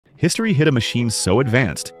history hid a machine so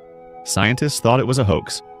advanced, scientists thought it was a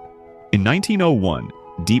hoax. In 1901,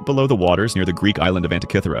 deep below the waters near the Greek island of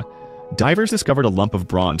Antikythera, divers discovered a lump of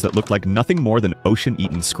bronze that looked like nothing more than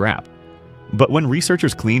ocean-eaten scrap. But when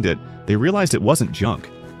researchers cleaned it, they realized it wasn't junk.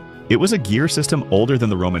 It was a gear system older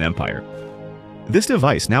than the Roman Empire. This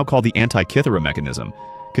device, now called the Antikythera Mechanism,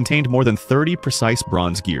 contained more than 30 precise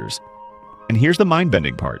bronze gears. And here's the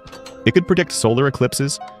mind-bending part. It could predict solar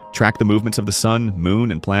eclipses, track the movements of the sun,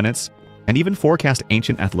 moon, and planets, and even forecast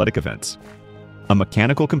ancient athletic events. A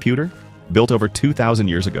mechanical computer built over 2,000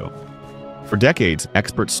 years ago. For decades,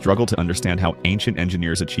 experts struggled to understand how ancient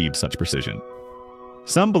engineers achieved such precision.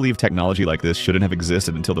 Some believe technology like this shouldn't have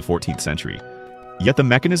existed until the 14th century. Yet the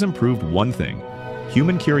mechanism proved one thing: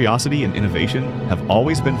 human curiosity and innovation have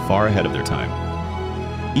always been far ahead of their time.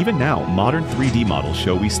 Even now, modern 3D models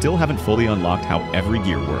show we still haven't fully unlocked how every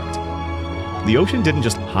gear worked. The ocean didn't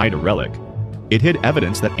just hide a relic. It hid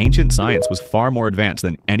evidence that ancient science was far more advanced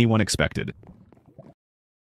than anyone expected.